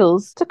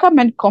skills to come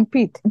and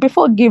compete.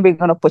 Before giving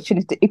an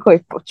opportunity, equal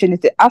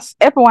opportunity,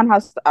 everyone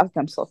has to ask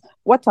themselves,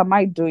 what am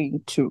I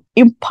doing to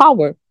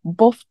empower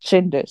both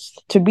genders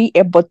to be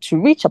able to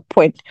reach a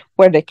point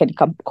where they can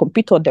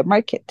compete on the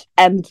market?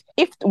 And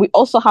if we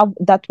also have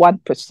that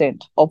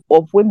 1%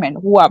 of women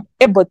who are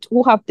able to,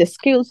 who have the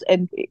skills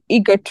and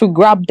eager to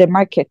grab the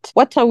market,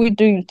 what are we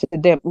doing to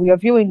them? We are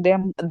viewing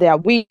them, they are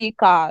weak,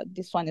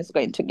 this one is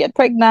going to get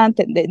pregnant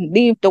and then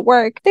leave the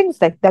work,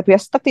 things like that. We are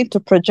starting to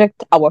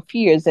project our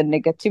fears and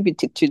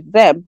negativity to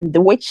them,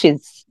 which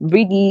is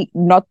really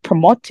not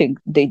promoting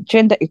the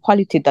gender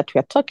equality that we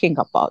are talking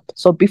about.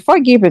 So before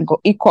giving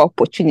equal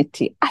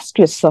opportunity, ask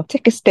yourself,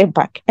 take a step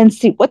back and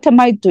see, what am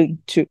I doing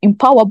trying to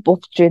empower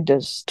both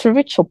genders to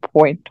reach a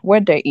point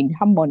where they're in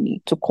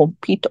harmony to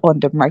compete on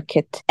the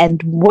market.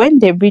 And when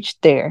they reach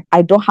there,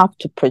 I don't have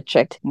to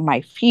project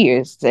my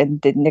fears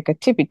and the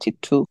negativity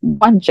to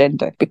one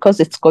gender, because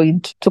it's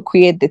going to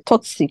create the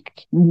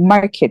toxic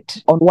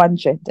market on one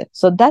gender.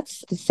 So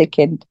that's the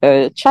second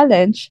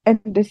challenge. And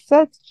the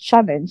third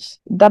challenge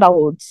that I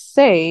would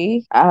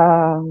say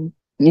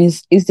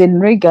is in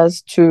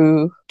regards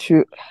to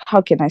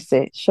how can I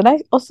say? Should I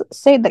also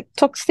say like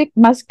toxic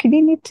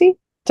masculinity?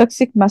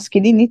 Toxic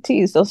masculinity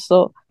is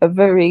also a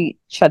very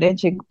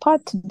challenging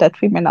part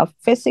that women are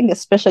facing,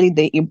 especially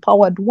the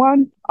empowered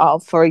one.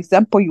 For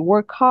example, you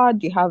work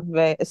hard, you have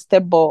a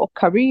stable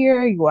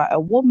career, you are a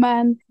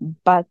woman,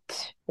 but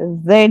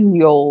then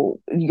your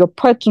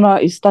partner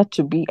is start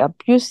to be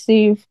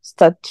abusive,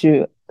 start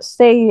to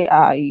say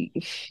I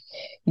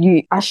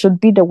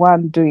should be the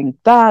one doing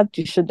that,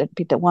 you shouldn't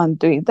be the one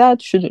doing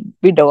that, shouldn't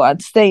be the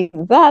one saying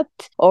that.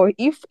 Or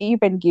if you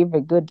even give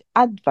a good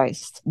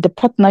advice, the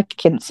partner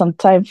can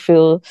sometimes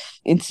feel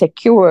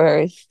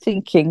insecure,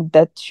 thinking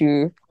that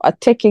you are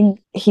taking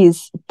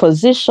his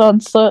position.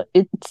 So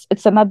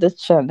it's another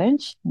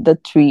challenge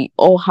that we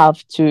all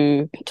have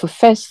to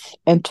face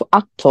and to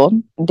act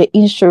on, the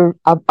issue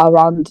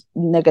around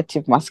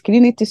negative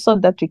masculinity, so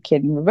that we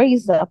can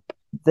raise up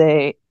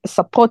the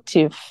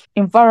supportive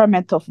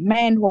environment of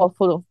men who are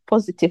full of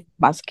positive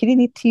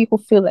masculinity, who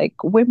feel like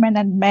women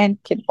and men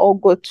can all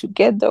go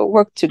together,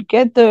 work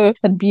together,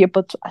 and be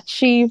able to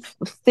achieve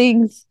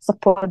things,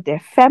 support their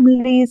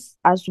families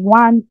as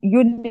one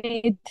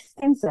unit,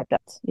 things like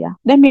that. Yeah.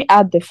 Let me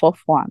add the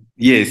fourth one.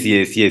 Yes,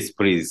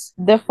 please.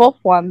 The fourth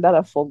one that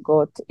I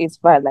forgot is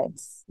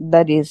violence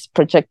that is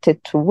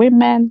projected to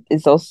women,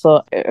 is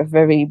also a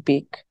very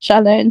big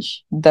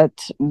challenge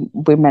that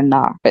women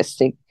are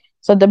facing.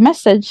 So the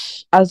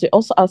message, as you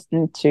also asked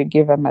me to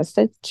give a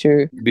message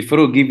to... Before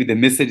we give you the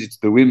message to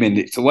the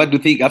women, so what do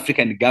you think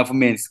African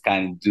governments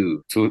can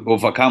do to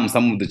overcome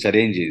some of the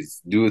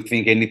challenges? Do you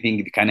think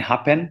anything can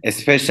happen?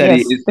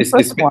 Especially,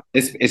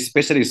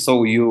 especially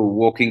so you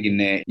working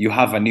in you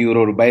have a new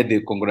role. By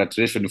the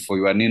congratulations for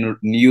your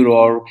new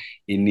role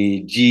in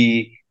the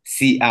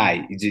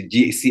JCI. Is it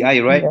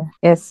JCI, right? Yeah.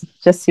 Yes,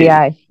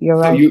 JCI. You're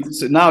right.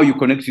 So now you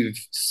connect with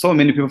so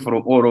many people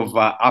from all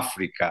over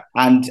Africa.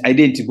 And I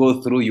didn't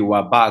go through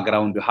your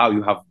background, how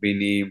you have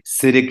been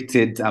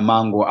selected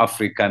among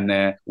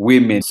African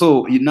women.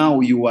 So now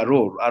your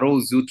role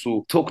allows you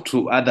to talk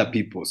to other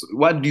people. So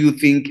what do you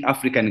think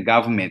African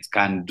governments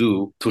can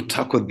do to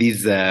tackle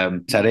these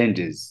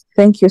challenges?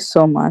 Thank you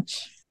so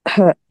much.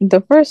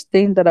 The first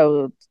thing that I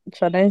would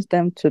challenge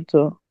them to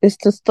do is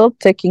to stop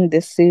taking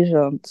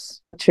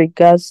decisions with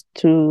regards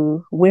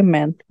to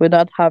women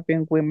without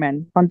having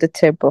women on the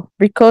table,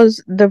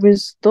 because there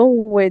is no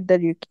way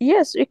that you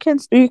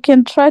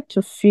can try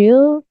to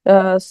feel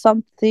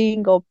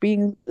something or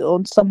being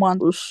on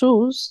someone's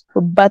shoes,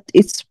 but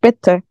it's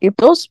better if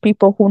those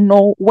people who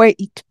know where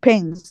it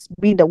pains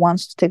be the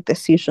ones to take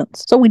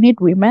decisions. So we need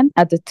women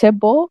at the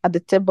table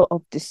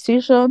of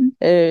decision.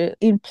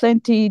 In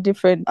plenty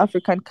different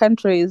African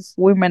countries,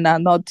 women are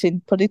not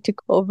in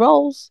political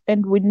roles,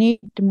 and we need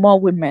more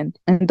women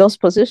in those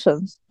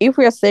positions. If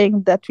we are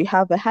saying that we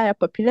have a higher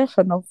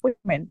population of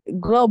women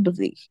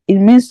globally, it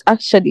means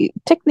actually,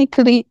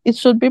 technically, it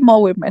should be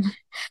more women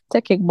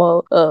taking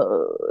more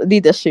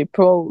leadership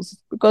roles,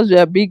 because we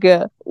are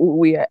bigger.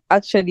 We are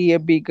actually a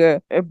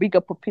bigger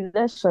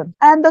population.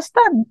 I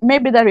understand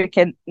maybe that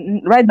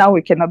right now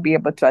we cannot be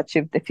able to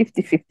achieve the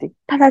 50-50,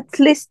 but at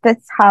least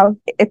let's have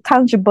a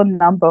tangible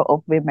number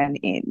of women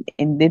in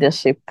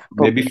leadership.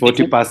 Maybe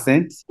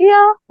 40%?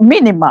 Yeah,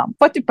 minimum,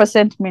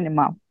 40%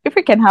 minimum. If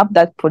we can have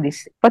that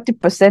policy,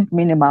 40%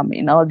 minimum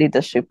in our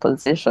leadership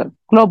position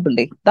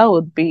globally, that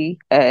would be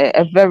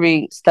a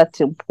very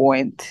starting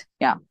point.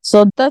 Yeah.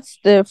 So that's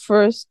the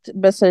first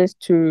message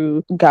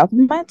to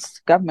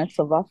governments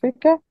of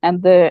Africa.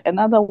 And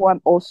another one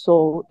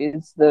also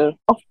is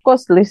of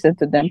course, listen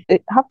to them.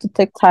 They have to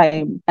take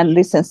time and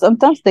listen.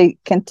 Sometimes they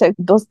can take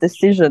those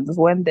decisions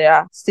when they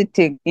are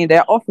sitting in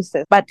their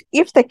offices. But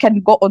if they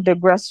can go on the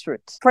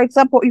grassroots, for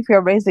example, if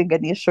you're raising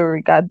an issue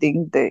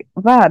regarding the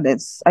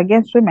violence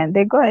against women,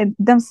 they go and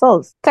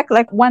themselves take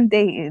like one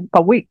day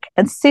per week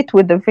and sit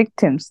with the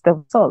victims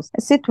themselves,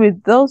 and sit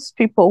with those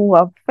people who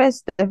have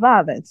faced the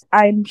violence.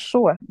 I'm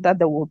sure that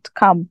they would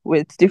come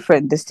with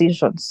different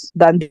decisions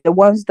than the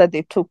ones that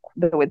they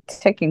were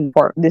taking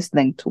for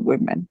listening to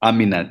women.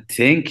 Amina,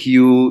 thank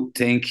you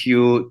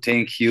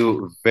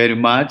very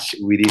much.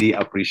 We really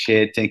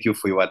appreciate. Thank you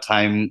for your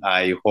time.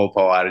 I hope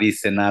our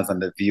listeners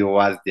and the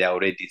viewers, they are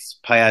already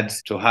inspired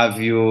to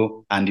have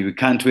you, and we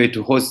can't wait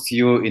to host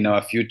you in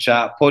our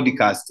future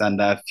podcasts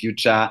and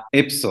future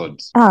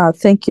episodes.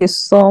 Thank you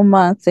so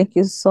much. Thank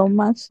you so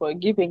much for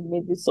giving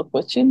me this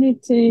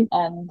opportunity.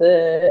 And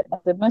the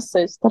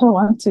message that I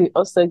want to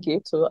also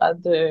give to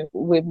other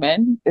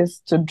women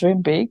is to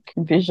dream big,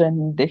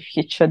 vision the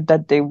future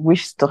that they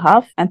wish to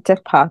have, and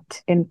take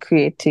part in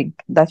creating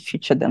that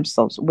future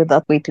themselves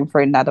without waiting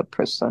for another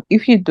person.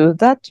 If you do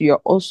that,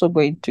 you're also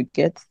going to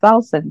get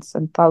thousands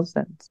and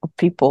thousands of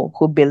people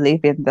who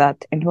believe in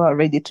that and who are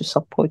ready to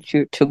support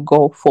you to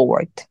go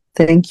forward.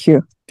 Thank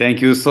you.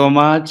 Thank you so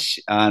much.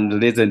 And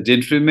ladies and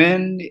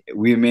gentlemen,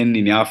 women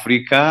in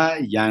Africa,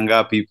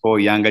 younger people,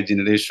 younger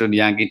generation,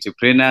 young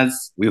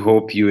entrepreneurs, we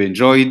hope you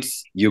enjoyed.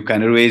 You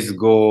can always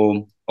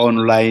go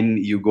online,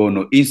 you go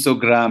on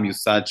Instagram, you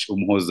search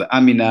Umuhoza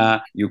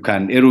Amina. You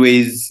can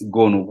always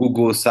go on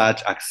Google,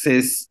 search,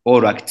 access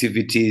all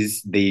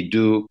activities they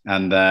do,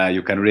 and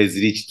you can always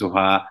reach to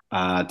her.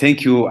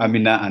 Thank you,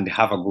 Amina, and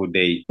have a good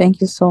day. Thank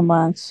you so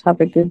much.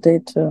 Have a good day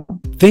too.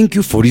 Thank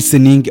you for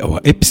listening our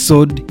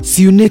episode.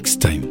 See you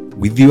next time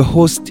with your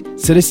host,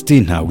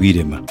 Celestina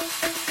Wirema.